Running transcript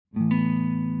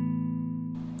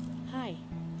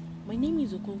My name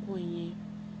is Okonkwo Inye.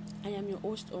 I am your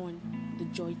host on The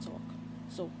Joy Talk.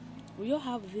 So, we all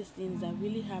have these things that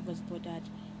really have us bothered,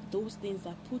 those things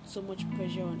that put so much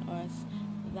pressure on us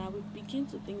that we begin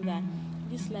to think that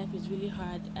this life is really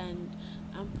hard and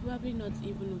I'm probably not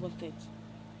even worth it.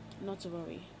 Not to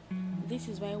worry. This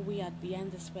is why we at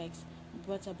Beyond the Specs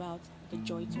brought about The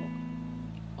Joy Talk,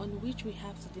 on which we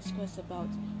have to discuss about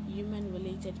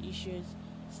human-related issues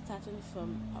starting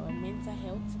from our mental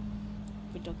health,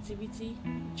 productivity,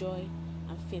 joy,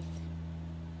 and faith.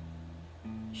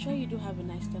 Sure, you do have a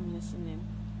nice time listening.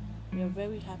 We are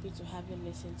very happy to have you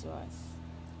listen to us.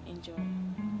 Enjoy.